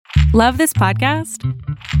Love this podcast?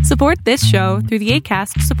 Support this show through the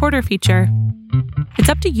Acast supporter feature. It's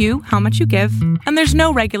up to you how much you give, and there's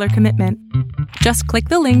no regular commitment. Just click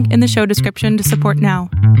the link in the show description to support now.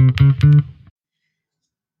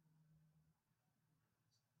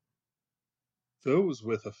 Those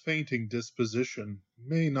with a fainting disposition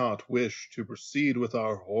may not wish to proceed with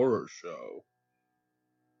our horror show.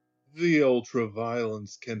 The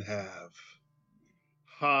ultra-violence can have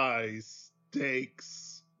high stakes.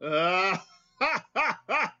 It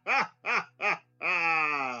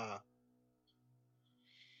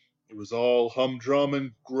was all humdrum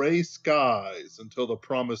and gray skies until the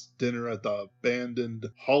promised dinner at the abandoned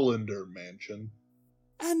Hollander mansion.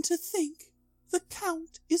 And to think, the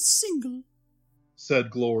Count is single, said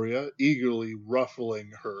Gloria, eagerly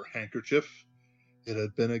ruffling her handkerchief. It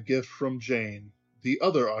had been a gift from Jane, the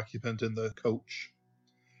other occupant in the coach.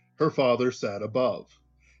 Her father sat above.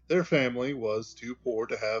 Their family was too poor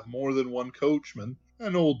to have more than one coachman,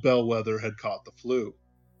 and old Bellwether had caught the flu.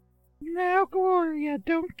 Now, Gloria,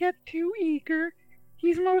 don't get too eager.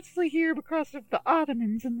 He's mostly here because of the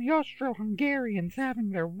Ottomans and the Austro-Hungarians having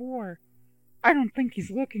their war. I don't think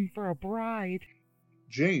he's looking for a bride.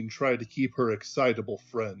 Jane tried to keep her excitable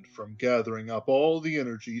friend from gathering up all the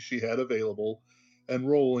energy she had available and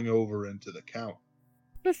rolling over into the Count.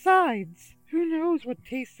 Besides, who knows what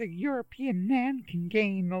tastes a European man can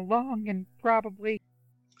gain along and probably...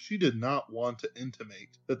 She did not want to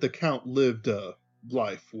intimate that the Count lived a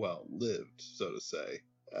life well lived, so to say,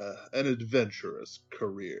 an adventurous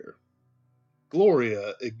career.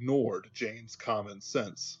 Gloria ignored Jane's common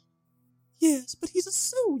sense. Yes, but he's a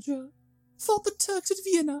soldier. Fought the Turks at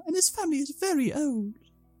Vienna, and his family is very old.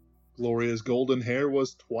 Gloria's golden hair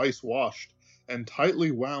was twice washed and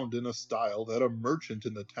tightly wound in a style that a merchant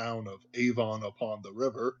in the town of Avon upon the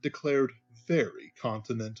river declared very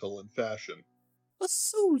continental in fashion. A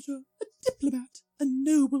soldier, a diplomat, a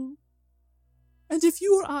noble. And if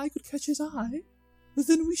you or I could catch his eye,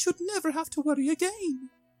 then we should never have to worry again.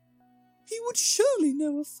 He would surely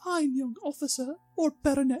know a fine young officer or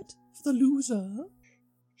baronet for the loser.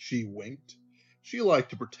 She winked. She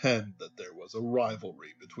liked to pretend that there was a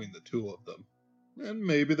rivalry between the two of them. And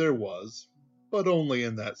maybe there was, but only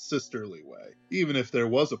in that sisterly way. Even if there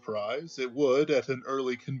was a prize, it would, at an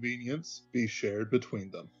early convenience, be shared between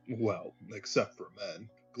them. Well, except for men.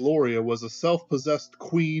 Gloria was a self-possessed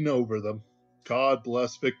queen over them. God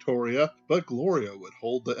bless Victoria, but Gloria would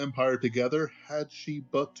hold the empire together had she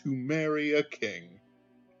but to marry a king.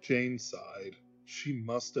 Jane sighed. She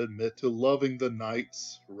must admit to loving the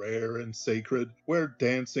nights, rare and sacred, where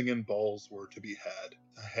dancing and balls were to be had.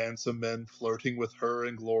 The handsome men flirting with her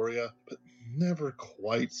and Gloria, but never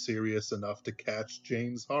quite serious enough to catch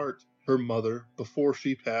Jane's heart. Her mother, before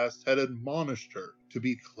she passed, had admonished her to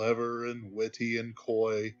be clever and witty and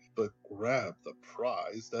coy, but grab the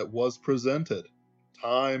prize that was presented.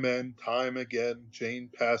 Time and time again, Jane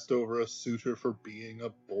passed over a suitor for being a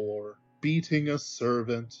bore, beating a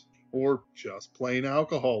servant, or just plain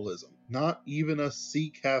alcoholism. Not even a sea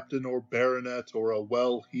captain or baronet or a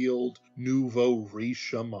well-heeled nouveau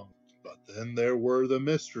riche among. But then there were the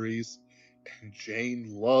mysteries, and Jane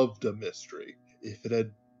loved a mystery. If it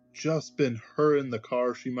had just been her in the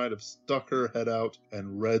car, she might have stuck her head out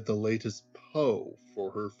and read the latest Poe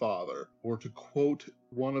for her father, or to quote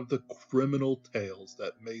one of the criminal tales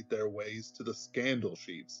that made their ways to the scandal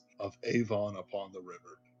sheets of Avon upon the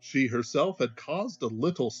river. She herself had caused a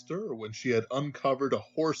little stir when she had uncovered a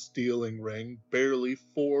horse-stealing ring barely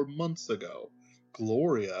 4 months ago.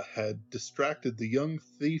 Gloria had distracted the young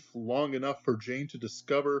thief long enough for Jane to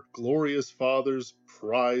discover Gloria's father's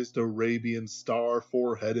prized Arabian star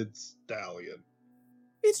four-headed stallion.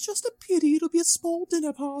 It's just a pity it'll be a small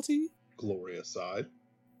dinner party, Gloria sighed.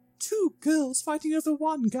 2 girls fighting over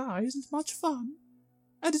one guy isn't much fun,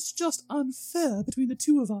 and it's just unfair between the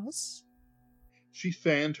 2 of us. She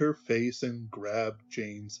fanned her face and grabbed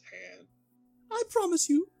Jane's hand. I promise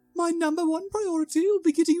you, my number 1 priority will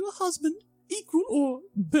be getting you a husband equal or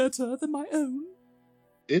better than my own.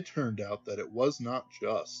 It turned out that it was not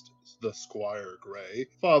just the Squire Grey,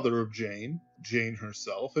 father of Jane, Jane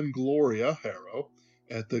herself, and Gloria Harrow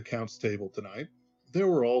at the Count's table tonight. There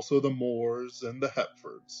were also the Moores and the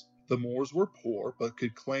Hepfords. The Moores were poor, but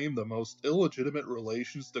could claim the most illegitimate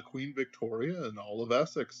relations to Queen Victoria in all of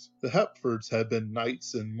Essex. The Hepfords had been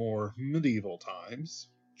knights in more medieval times.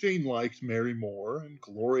 Jane liked Mary Moore, and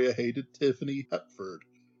Gloria hated Tiffany Hepford.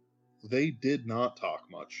 They did not talk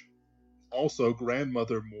much. Also,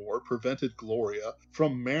 Grandmother Moore prevented Gloria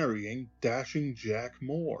from marrying dashing Jack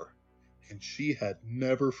Moore. and she had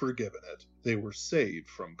never forgiven it. They were saved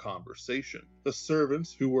from conversation. The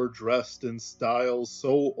servants, who were dressed in styles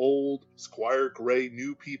so old Squire Grey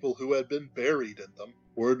knew people who had been buried in them,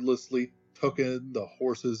 wordlessly took in the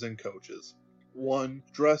horses and coaches. One,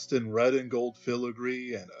 dressed in red and gold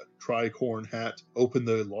filigree and a tricorn hat, opened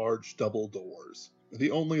the large double doors.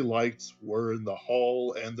 The only lights were in the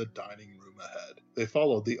hall and the dining room ahead. They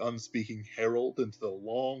followed the unspeaking herald into the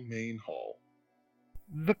long main hall.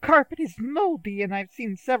 The carpet is moldy, and I've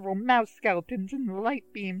seen several mouse skeletons in the light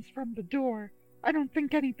beams from the door. I don't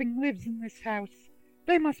think anything lives in this house.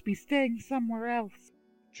 They must be staying somewhere else,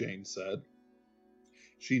 Jane said.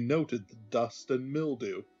 She noted the dust and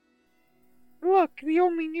mildew. Look, the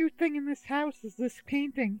only new thing in this house is this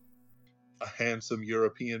painting. A handsome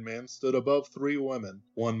European man stood above three women,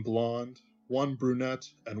 one blonde, one brunette,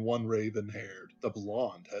 and one raven-haired. The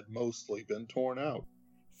blonde had mostly been torn out.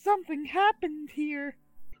 Something happened here.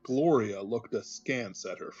 Gloria looked askance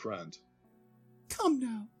at her friend. Come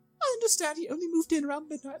now, I understand he only moved in around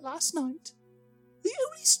midnight last night. The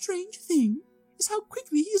only strange thing is how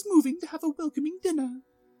quickly he is moving to have a welcoming dinner.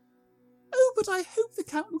 Oh, but I hope the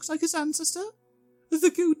Count looks like his ancestor. The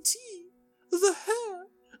goatee, the hair,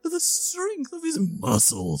 the strength of his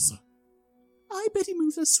muscles. I bet he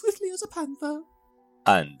moves as swiftly as a panther.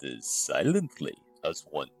 And as silently as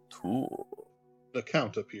one too. The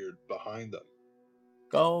Count appeared behind them.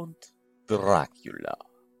 Count Dracula,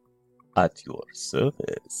 at your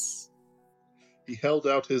service. He held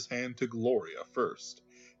out his hand to Gloria first.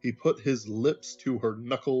 He put his lips to her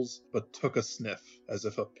knuckles, but took a sniff, as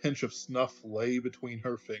if a pinch of snuff lay between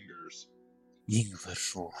her fingers.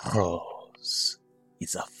 English rose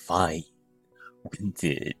is a fine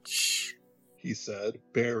vintage, he said,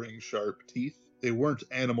 baring sharp teeth. They weren't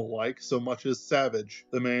animal-like so much as savage.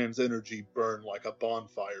 The man's energy burned like a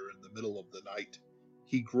bonfire in the middle of the night.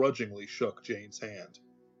 He grudgingly shook Jane's hand.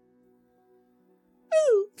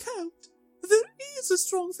 Oh, Count, there is a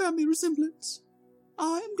strong family resemblance.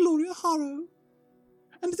 I am Gloria Harrow,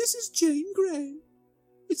 and this is Jane Grey.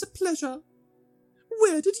 It's a pleasure.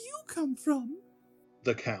 Where did you come from?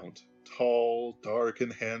 The Count, tall, dark,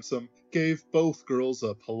 and handsome, gave both girls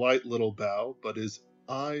a polite little bow, but his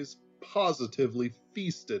eyes positively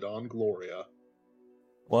feasted on Gloria.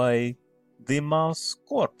 Why, the Mouse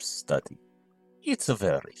Corpse Study. It's a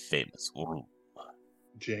very famous room.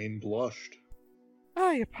 Jane blushed.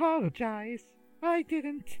 I apologize. I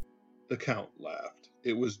didn't. The Count laughed.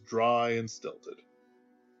 It was dry and stilted.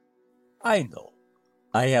 I know,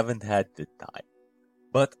 I haven't had the time,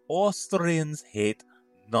 but Austrians hate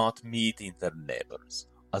not meeting their neighbors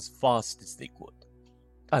as fast as they could.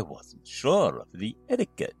 I wasn't sure of the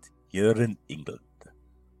etiquette here in England.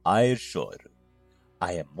 I assure you,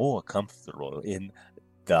 I am more comfortable in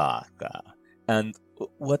darker and,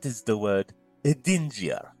 what is the word,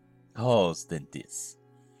 dingier halls than this.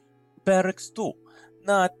 Barracks too.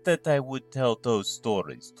 Not that I would tell those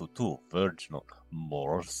stories to two virginal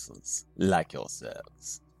morsels like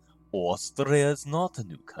yourselves. Austria is not a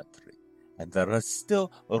new country, and there are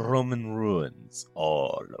still Roman ruins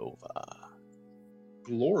all over.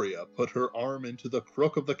 Gloria put her arm into the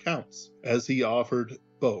crook of the Count's, as he offered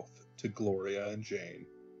both to Gloria and Jane.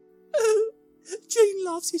 Oh, Jane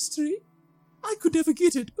loves history. I could never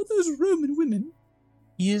get it, but those Roman women.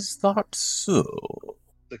 Is that so?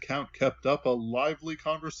 The Count kept up a lively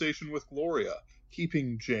conversation with Gloria,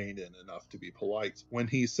 keeping Jane in enough to be polite. When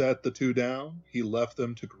he sat the two down, he left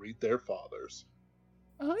them to greet their fathers.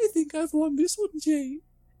 I think I've won this one, Jane.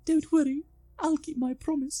 Don't worry, I'll keep my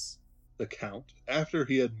promise. The Count, after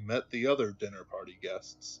he had met the other dinner party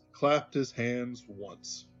guests, clapped his hands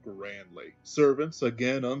once, grandly. Servants,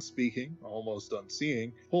 again unspeaking, almost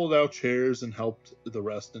unseeing, pulled out chairs and helped the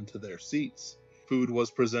rest into their seats. Food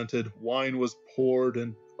was presented, wine was poured,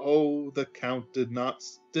 and oh, the Count did not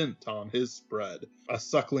stint on his spread. A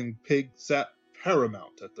suckling pig sat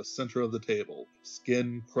paramount at the center of the table,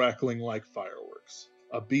 skin crackling like fireworks.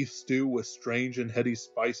 A beef stew with strange and heady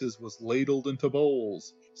spices was ladled into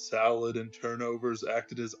bowls. Salad and turnovers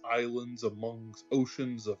acted as islands among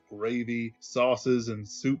oceans of gravy, sauces, and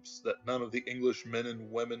soups that none of the English men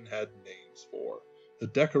and women had names for. The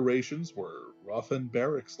decorations were rough and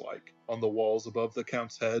barracks-like. On the walls above the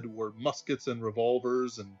Count's head were muskets and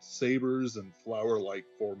revolvers and sabers and flower-like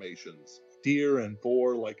formations. Deer and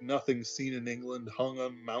boar, like nothing seen in England, hung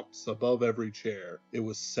on mounts above every chair. It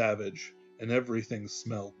was savage, and everything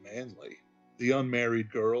smelled manly. The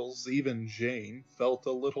unmarried girls, even Jane, felt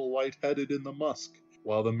a little light-headed in the musk,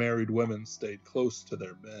 while the married women stayed close to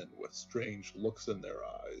their men with strange looks in their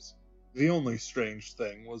eyes. The only strange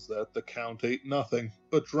thing was that the Count ate nothing,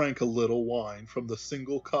 but drank a little wine from the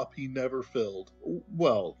single cup he never filled.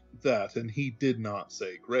 Well, that, and he did not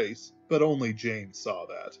say grace, but only Jane saw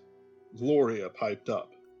that. Gloria piped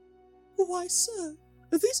up. Why, sir,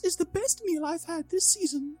 this is the best meal I've had this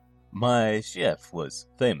season. My chef was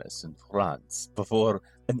famous in France before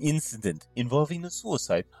an incident involving a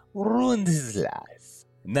suicide ruined his life.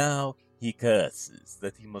 Now he curses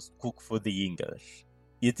that he must cook for the English.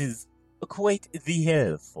 It is quite the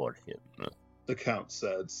hell for him, the Count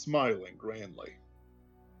said, smiling grandly.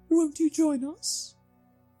 Won't you join us?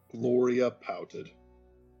 Gloria pouted.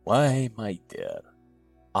 Why, my dear,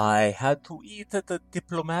 I had to eat at a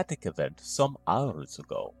diplomatic event some hours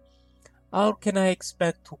ago. How can I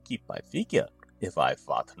expect to keep my figure if I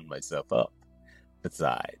fatten myself up?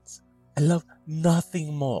 Besides, I love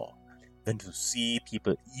nothing more than to see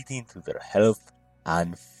people eating to their health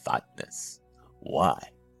and fatness. Why,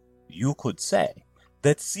 you could say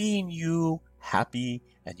that seeing you happy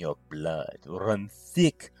and your blood run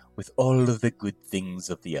thick with all of the good things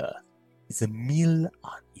of the earth is a meal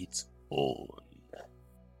on its own.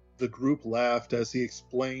 The group laughed as he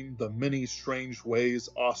explained the many strange ways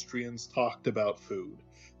Austrians talked about food.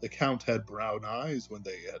 The Count had brown eyes when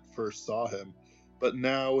they had first saw him, but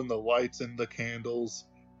now in the lights and the candles,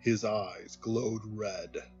 his eyes glowed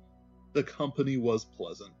red. The company was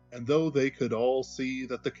pleasant, and though they could all see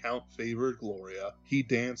that the Count favored Gloria, he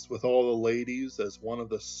danced with all the ladies as one of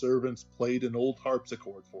the servants played an old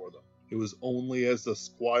harpsichord for them. It was only as the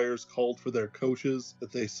squires called for their coaches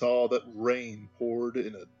that they saw that rain poured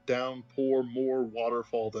in a downpour more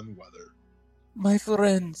waterfall than weather. My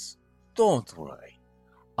friends, don't worry.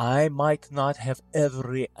 I might not have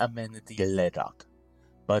every amenity laid out,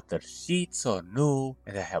 but the sheets are new,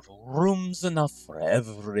 and I have rooms enough for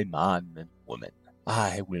every man and woman.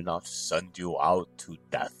 I will not send you out to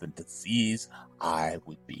death and disease. I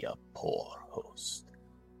would be a poor host.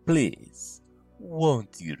 Please,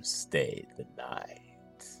 won't you stay the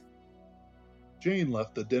night? Jane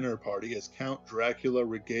left the dinner party as Count Dracula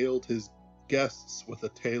regaled his guests with a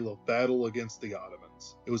tale of battle against the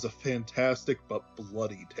Ottomans. It was a fantastic but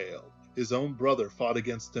bloody tale. His own brother fought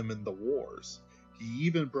against him in the wars. He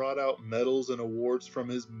even brought out medals and awards from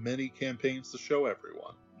his many campaigns to show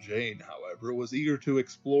everyone. Jane, however, was eager to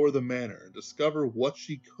explore the manor and discover what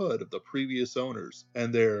she could of the previous owners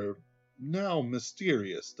and their now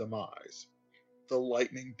mysterious demise. The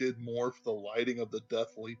lightning did more for the lighting of the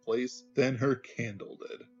deathly place than her candle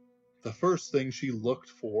did. The first thing she looked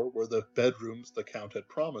for were the bedrooms the Count had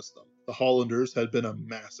promised them. The Hollanders had been a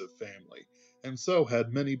massive family, and so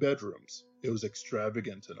had many bedrooms. It was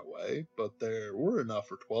extravagant in a way, but there were enough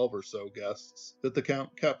for 12 or so guests that the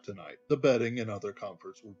Count kept tonight. The bedding and other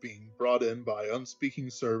comforts were being brought in by unspeaking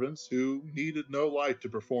servants who needed no light to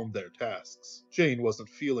perform their tasks. Jane wasn't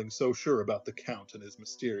feeling so sure about the Count and his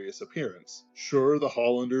mysterious appearance. Sure, the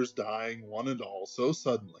Hollanders dying one and all so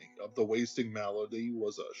suddenly of the wasting malady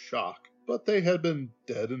was a shock, but they had been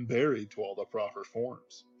dead and buried to all the proper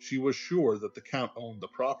forms. She was sure that the Count owned the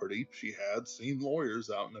property. She had seen lawyers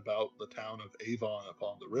out and about the town of Avon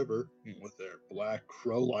upon the river, with their black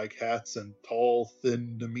crow-like hats and tall,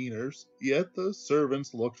 thin demeanors, yet the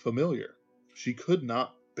servants looked familiar. She could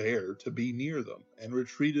not bear to be near them, and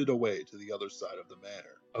retreated away to the other side of the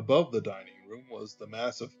manor. Above the dining room was the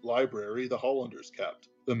massive library the Hollanders kept.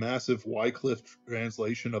 The massive Wycliffe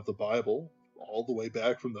translation of the Bible, all the way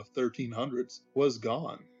back from the 1300s, was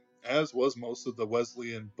gone, as was most of the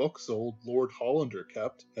Wesleyan books old Lord Hollander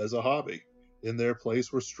kept as a hobby. In their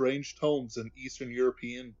place were strange tomes in Eastern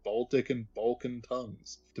European, Baltic, and Balkan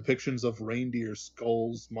tongues. Depictions of reindeer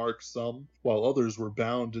skulls marked some, while others were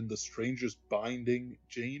bound in the strangest binding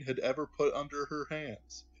Jane had ever put under her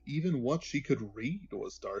hands. Even what she could read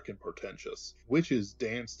was dark and portentous. Witches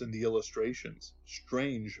danced in the illustrations.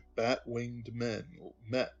 Strange, bat-winged men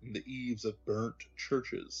met in the eaves of burnt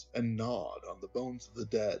churches and gnawed on the bones of the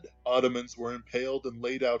dead. Ottomans were impaled and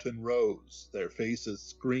laid out in rows, their faces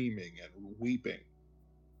screaming and weeping.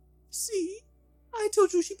 See, I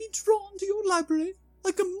told you she'd be drawn to your library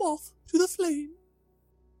like a moth to the flame.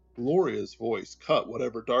 Gloria's voice cut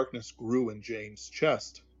whatever darkness grew in Jane's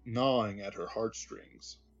chest, gnawing at her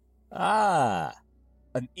heartstrings. Ah,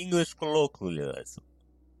 an English colloquialism.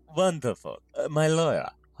 Wonderful. My lawyer,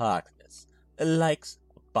 Harkness, likes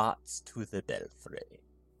bats to the belfry.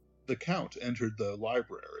 The Count entered the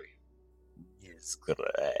library. Miss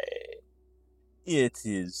Grey, it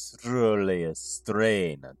is truly a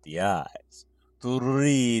strain on the eyes to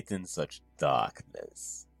read in such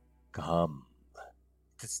darkness. Come,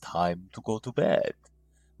 it is time to go to bed.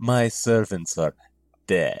 My servants are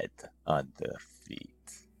dead on their feet.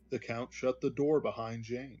 The Count shut the door behind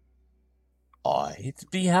Jane. I'd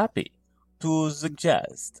be happy to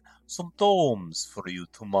suggest some tomes for you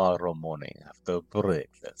tomorrow morning after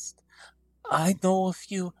breakfast. I know a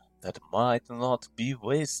few that might not be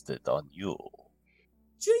wasted on you.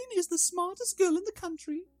 Jane is the smartest girl in the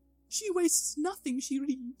country. She wastes nothing she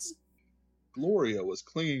reads. Gloria was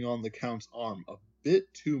clinging on the Count's arm a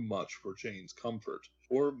bit too much for Jane's comfort,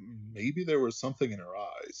 or maybe there was something in her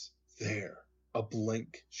eyes. There, a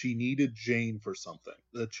blink. She needed Jane for something.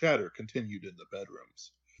 The chatter continued in the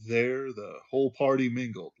bedrooms. There, the whole party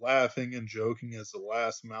mingled, laughing and joking as the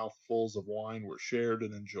last mouthfuls of wine were shared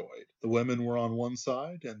and enjoyed. The women were on one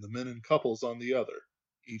side, and the men in couples on the other.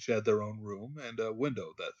 Each had their own room and a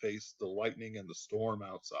window that faced the lightning and the storm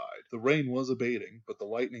outside. The rain was abating, but the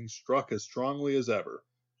lightning struck as strongly as ever.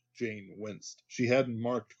 Jane winced. She hadn't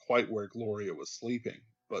marked quite where Gloria was sleeping,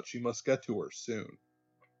 but she must get to her soon.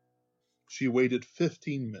 She waited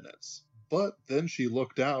 15 minutes, but then she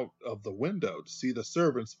looked out of the window to see the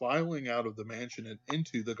servants filing out of the mansion and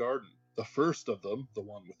into the garden. The first of them, the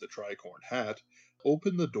one with the tricorn hat,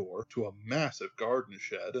 opened the door to a massive garden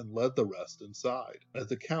shed and led the rest inside. And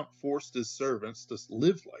the Count forced his servants to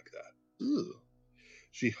live like that. Ugh.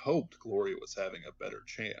 She hoped Gloria was having a better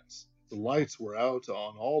chance. The lights were out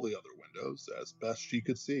on all the other windows, as best she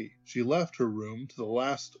could see. She left her room to the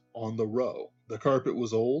last on the row. The carpet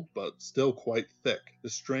was old, but still quite thick. The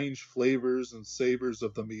strange flavors and savors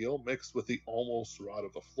of the meal mixed with the almost rot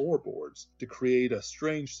of the floorboards to create a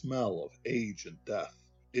strange smell of age and death.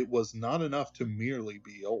 It was not enough to merely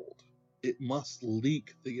be old. It must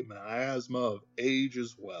leak the miasma of age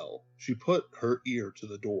as well. She put her ear to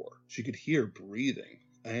the door. She could hear breathing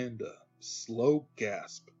and a slow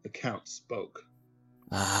gasp. The Count spoke.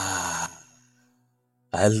 Ah,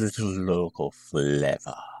 a little local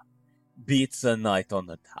flavor beats a night on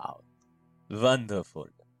the town. Wonderful,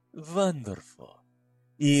 wonderful,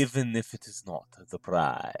 even if it is not the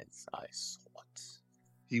prize I sought.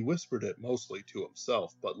 He whispered it mostly to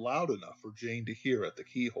himself, but loud enough for Jane to hear at the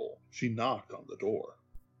keyhole. She knocked on the door.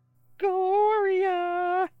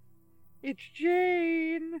 Gloria! It's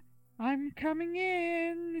Jane! I'm coming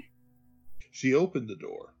in! She opened the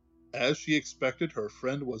door. As she expected, her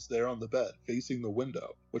friend was there on the bed, facing the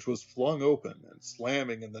window, which was flung open and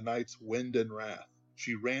slamming in the night's wind and wrath.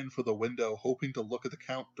 She ran for the window, hoping to look at the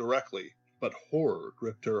Count directly, but horror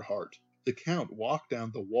gripped her heart. The Count walked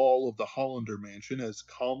down the wall of the Hollander mansion as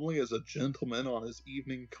calmly as a gentleman on his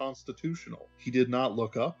evening constitutional. He did not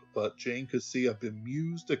look up, but Jane could see a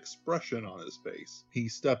bemused expression on his face. He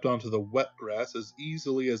stepped onto the wet grass as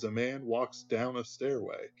easily as a man walks down a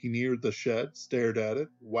stairway. He neared the shed, stared at it,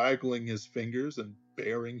 waggling his fingers and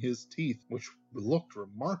baring his teeth, which looked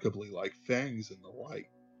remarkably like fangs in the light.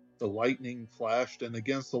 The lightning flashed, and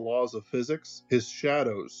against the laws of physics, his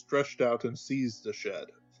shadow stretched out and seized the shed,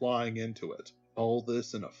 flying into it. All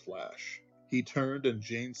this in a flash. He turned and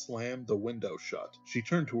Jane slammed the window shut. She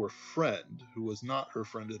turned to her friend, who was not her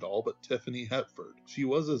friend at all, but Tiffany Hetford. She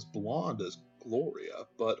was as blonde as Gloria,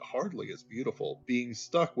 but hardly as beautiful, being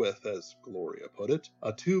stuck with, as Gloria put it,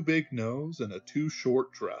 a too big nose and a too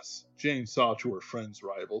short dress. Jane saw to her friend's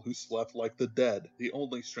rival, who slept like the dead. The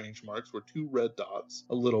only strange marks were 2 red dots,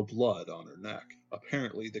 a little blood on her neck.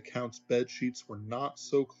 Apparently the Count's bed sheets were not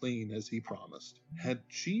so clean as he promised. Had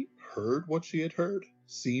she heard what she had heard?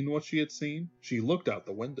 Seen what she had seen? She looked out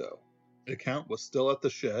the window. The Count was still at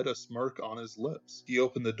the shed, a smirk on his lips. He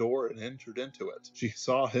opened the door and entered into it. She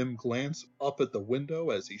saw him glance up at the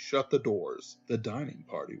window as he shut the doors. The dining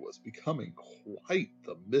party was becoming quite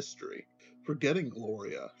the mystery. Forgetting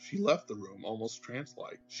Gloria, she left the room almost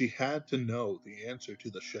trance-like. She had to know the answer to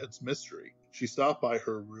the shed's mystery. She stopped by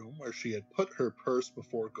her room where she had put her purse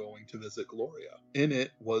before going to visit Gloria. In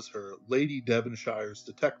it was her Lady Devonshire's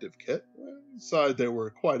detective kit. Inside there were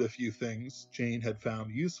quite a few things Jane had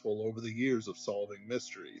found useful over the years of solving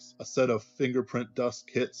mysteries. A set of fingerprint dust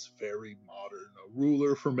kits, very modern, a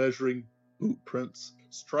ruler for measuring boot prints,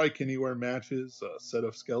 strike anywhere matches, a set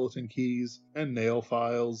of skeleton keys, and nail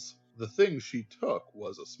files. The thing she took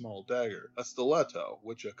was a small dagger, a stiletto,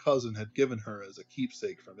 which a cousin had given her as a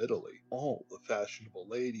keepsake from Italy. All the fashionable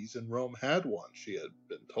ladies in Rome had one, she had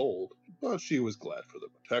been told, but she was glad for the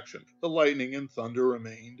protection. The lightning and thunder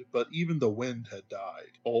remained, but even the wind had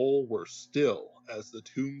died. All were still as the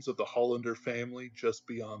tombs of the Hollander family just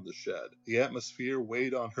beyond the shed. The atmosphere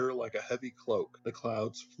weighed on her like a heavy cloak. The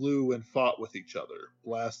clouds flew and fought with each other,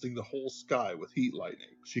 blasting the whole sky with heat lightning.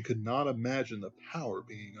 She could not imagine the power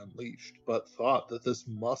being unleashed, but thought that this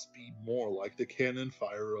must be more like the cannon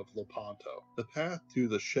fire of Lepanto. The path to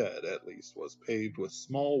the shed, at least, was paved with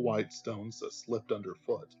small white stones that slipped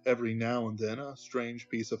underfoot. Every now and then a strange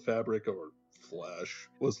piece of fabric or flesh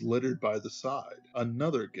was littered by the side.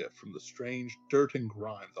 Another gift from the strange dirt and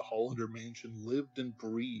grime the Hollander mansion lived and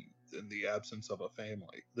breathed in the absence of a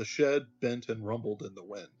family. The shed bent and rumbled in the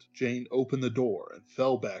wind. Jane opened the door and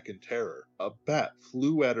fell back in terror. A bat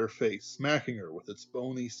flew at her face, smacking her with its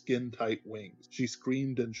bony, skin-tight wings. She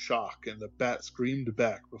screamed in shock, and the bat screamed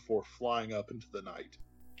back before flying up into the night.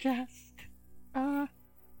 Just a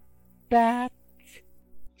bat,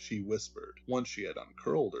 she whispered, once she had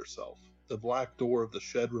uncurled herself. The black door of the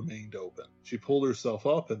shed remained open. She pulled herself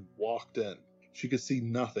up and walked in. She could see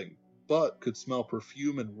nothing, but could smell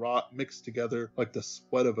perfume and rot mixed together like the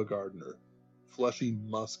sweat of a gardener. Fleshy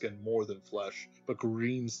musk and more than flesh, but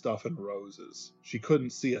green stuff and roses. She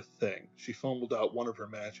couldn't see a thing. She fumbled out one of her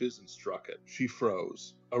matches and struck it. She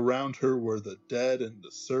froze. Around her were the dead and the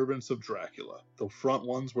servants of Dracula. The front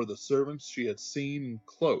ones were the servants she had seen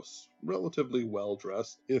close, relatively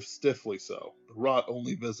well-dressed, if stiffly so, the rot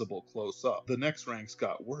only visible close up. The next ranks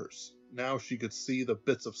got worse. Now she could see the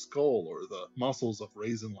bits of skull or the muscles of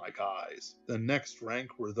raisin-like eyes. The next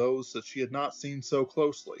rank were those that she had not seen so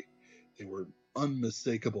closely. They were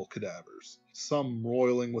unmistakable cadavers, some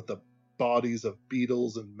roiling with the bodies of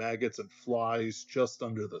beetles and maggots and flies just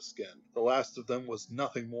under the skin. The last of them was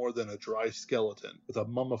nothing more than a dry skeleton, with a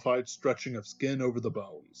mummified stretching of skin over the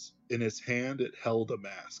bones. In its hand it held a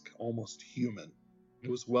mask, almost human. It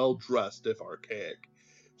was well dressed, if archaic.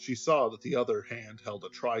 She saw that the other hand held a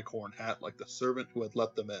tricorn hat like the servant who had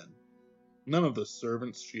let them in. None of the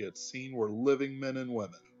servants she had seen were living men and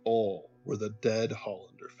women. All were the dead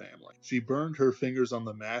Hollander family. She burned her fingers on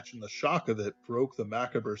the match, and the shock of it broke the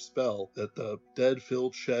macabre spell that the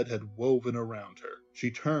dead-filled shed had woven around her. She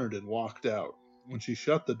turned and walked out. When she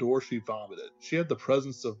shut the door, she vomited. She had the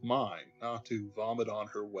presence of mind not to vomit on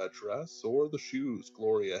her wet dress or the shoes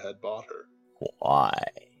Gloria had bought her. Why,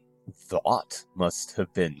 that must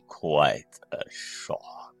have been quite a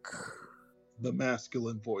shock. The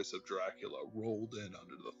masculine voice of Dracula rolled in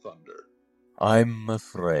under the thunder. I'm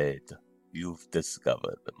afraid you've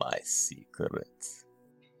discovered my secret.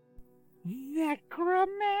 necromancy?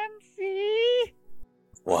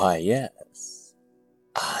 Why, yes.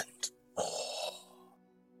 And more.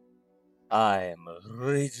 I am a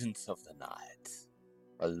regent of the night,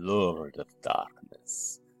 a lord of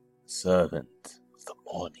darkness, servant of the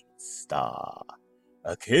morning star,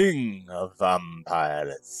 a king of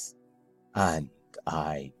vampires, and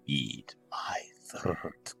I need my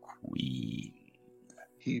third queen.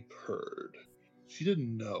 He purred. She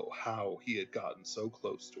didn't know how he had gotten so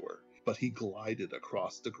close to her, but he glided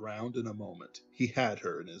across the ground in a moment. He had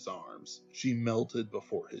her in his arms. She melted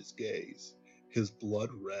before his gaze. His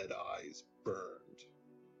blood-red eyes burned.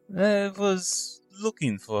 I was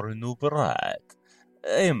looking for a new bride.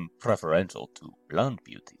 I am preferential to blonde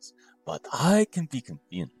beauties, but I can be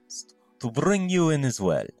convinced to bring you in as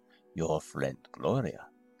well. Your friend Gloria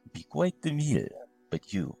be quite the meal,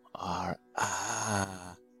 but you are,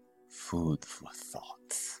 food for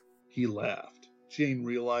thought. He laughed. Jane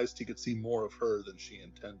realized he could see more of her than she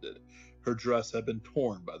intended. Her dress had been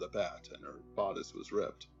torn by the bat, and her bodice was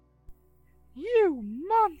ripped. You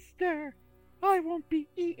monster! I won't be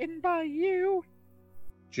eaten by you!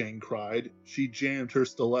 Jane cried. She jammed her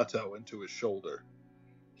stiletto into his shoulder.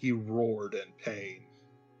 He roared in pain.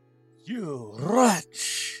 You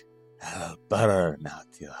wretch! I'll burn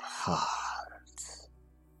out your heart.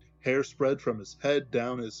 Hair spread from his head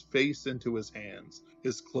down his face into his hands.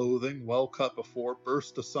 His clothing, well cut before,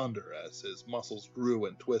 burst asunder as his muscles grew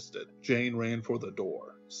and twisted. Jane ran for the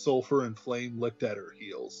door. Sulfur and flame licked at her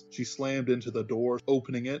heels. She slammed into the door,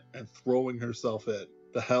 opening it and throwing herself in.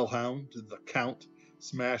 The hellhound, the count,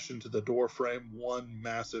 smashed into the doorframe, one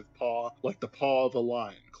massive paw, like the paw of a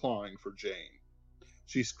lion, clawing for Jane.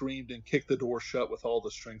 She screamed and kicked the door shut with all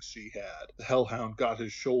the strength she had. The hellhound got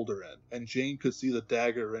his shoulder in, and Jane could see the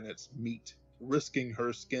dagger in its meat. Risking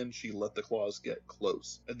her skin, she let the claws get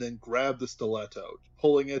close, and then grabbed the stiletto,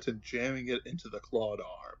 pulling it and jamming it into the clawed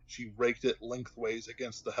arm. She raked it lengthways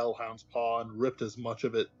against the hellhound's paw and ripped as much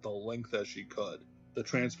of it the length as she could. The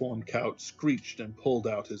transformed count screeched and pulled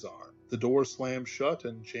out his arm. The door slammed shut,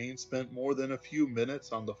 and Jane spent more than a few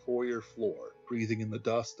minutes on the foyer floor, breathing in the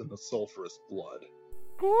dust and the sulphurous blood.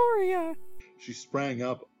 Gloria! She sprang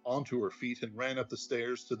up onto her feet and ran up the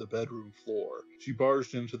stairs to the bedroom floor. She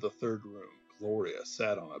barged into the third room. Gloria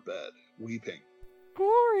sat on a bed, weeping.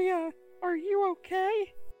 Gloria, are you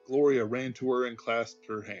okay? Gloria ran to her and clasped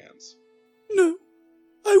her hands. No,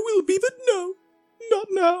 I will be, but no, not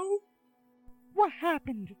now. What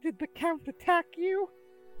happened? Did the Count attack you?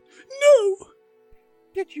 No!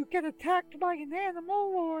 Did you get attacked by an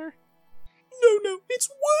animal, or... No, it's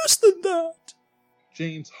worse than that!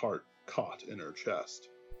 Jane's heart caught in her chest.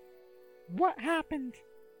 What happened?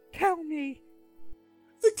 Tell me.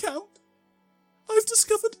 The Count, I've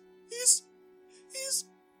discovered he's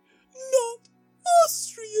not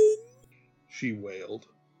Austrian. She wailed.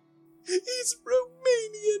 He's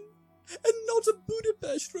Romanian, and not a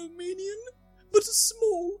Budapest Romanian, but a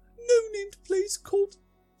small, no-named place called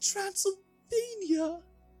Transylvania.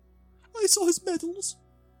 I saw his medals.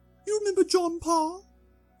 You remember John Parr,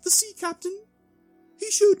 the sea captain? He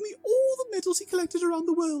showed me all the medals he collected around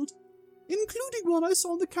the world, including one I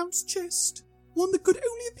saw on the Count's chest, one that could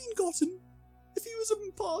only have been gotten if he was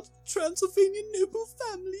a part of the Transylvanian noble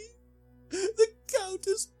family. The Count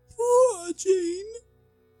is poor, Jane.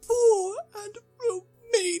 Poor and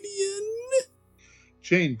Romanian.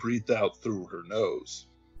 Jane breathed out through her nose.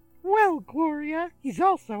 Well, Gloria, he's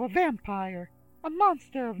also a vampire. A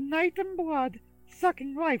monster of night and blood,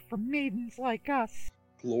 sucking life from maidens like us.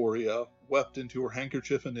 Gloria wept into her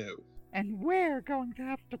handkerchief anew. And we're going to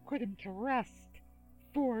have to put him to rest.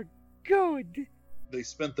 For good. They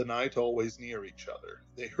spent the night always near each other.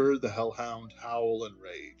 They heard the hellhound howl and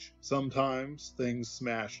rage. Sometimes things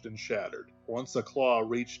smashed and shattered. Once a claw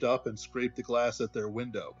reached up and scraped the glass at their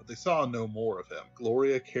window, but they saw no more of him.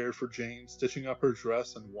 Gloria cared for Jane, stitching up her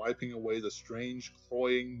dress and wiping away the strange,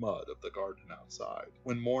 cloying mud of the garden outside.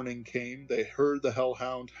 When morning came, they heard the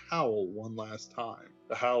hellhound howl one last time.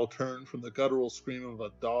 The howl turned from the guttural scream of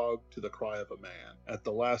a dog to the cry of a man. At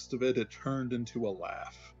the last of it, it turned into a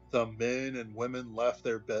laugh. The men and women left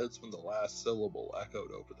their beds when the last syllable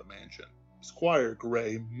echoed over the mansion. Squire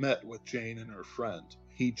Gray met with Jane and her friend.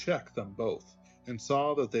 He checked them both, and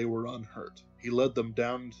saw that they were unhurt. He led them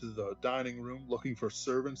down into the dining room, looking for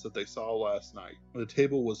servants that they saw last night. The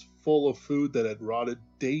table was full of food that had rotted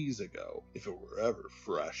days ago, if it were ever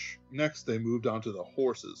fresh. Next they moved on to the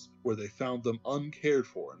horses, where they found them uncared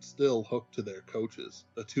for and still hooked to their coaches.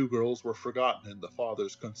 The two girls were forgotten in the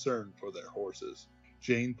father's concern for their horses.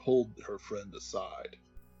 Jane pulled her friend aside.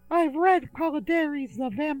 I've read Polidori's The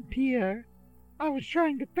Vampire. I was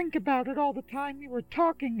trying to think about it all the time you were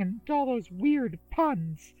talking and all those weird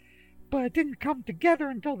puns, but it didn't come together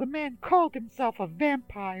until the man called himself a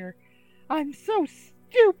vampire. I'm so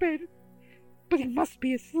stupid! But he must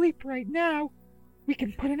be asleep right now. We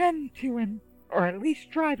can put an end to him, or at least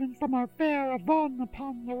drive him from our fair Avon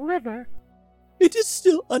upon the river. It is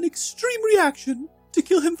still an extreme reaction to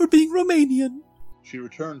kill him for being Romanian. She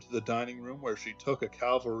returned to the dining room where she took a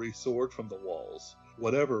cavalry sword from the walls.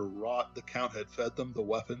 Whatever rot the Count had fed them, the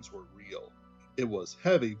weapons were real. It was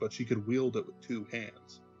heavy, but she could wield it with two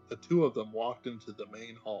hands. The two of them walked into the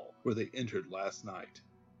main hall, where they entered last night.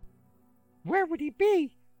 Where would he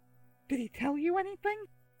be? Did he tell you anything?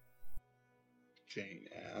 Jane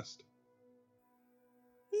asked.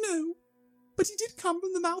 No, but he did come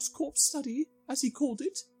from the Mouse Corps study, as he called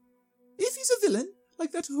it. If he's a villain,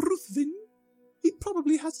 like that Ruthven, he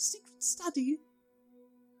probably has a secret study.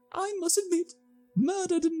 I must admit,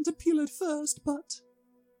 murder didn't appeal at first, but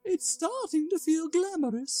it's starting to feel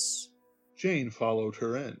glamorous. Jane followed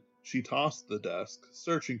her in. She tossed the desk,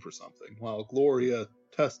 searching for something, while Gloria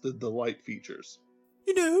tested the light features.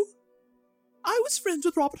 You know, I was friends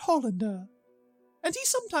with Robert Hollander, and he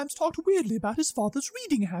sometimes talked weirdly about his father's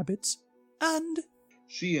reading habits, and...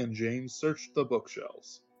 She and Jane searched the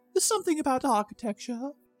bookshelves. There's something about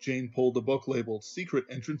architecture. Jane pulled a book labeled Secret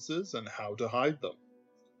Entrances and How to Hide Them.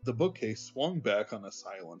 The bookcase swung back on a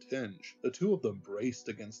silent hinge. The two of them braced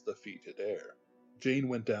against the fetid air. Jane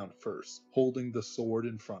went down first, holding the sword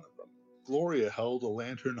in front of them. Gloria held a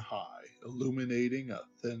lantern high, illuminating a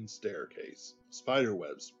thin staircase.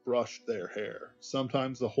 Spiderwebs brushed their hair.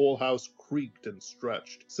 Sometimes the whole house creaked and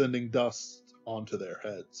stretched, sending dust onto their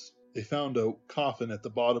heads. They found a coffin at the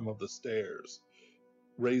bottom of the stairs,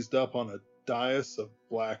 raised up on a dais of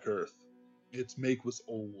black earth. Its make was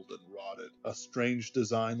old and rotted. A strange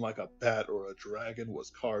design like a bat or a dragon was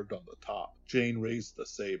carved on the top. Jane raised the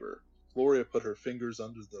saber. Gloria put her fingers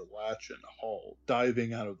under the latch and hauled,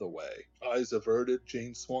 diving out of the way. Eyes averted,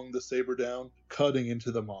 Jane swung the saber down, cutting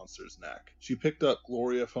into the monster's neck. She picked up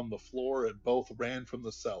Gloria from the floor and both ran from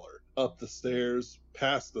the cellar, up the stairs,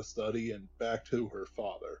 past the study, and back to her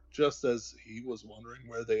father, just as he was wondering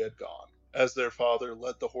where they had gone. As their father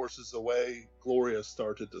led the horses away, Gloria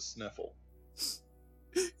started to sniffle.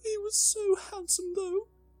 He was so handsome, though.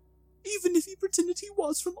 Even if he pretended he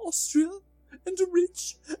was from Austria, and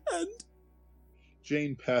rich, and...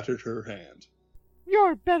 Jane patted her hand.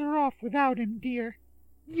 You're better off without him, dear.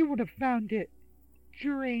 You would have found it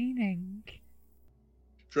draining.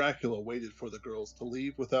 Dracula waited for the girls to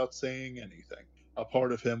leave without saying anything. A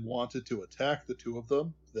part of him wanted to attack the two of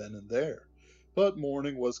them then and there. But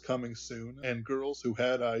morning was coming soon, and girls who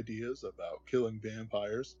had ideas about killing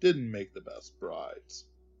vampires didn't make the best brides.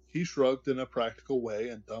 He shrugged in a practical way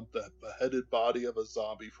and dumped the beheaded body of a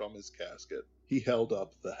zombie from his casket. He held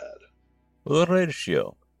up the head.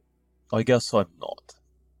 Horatio, I guess I'm not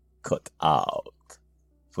cut out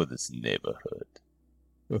for this neighborhood.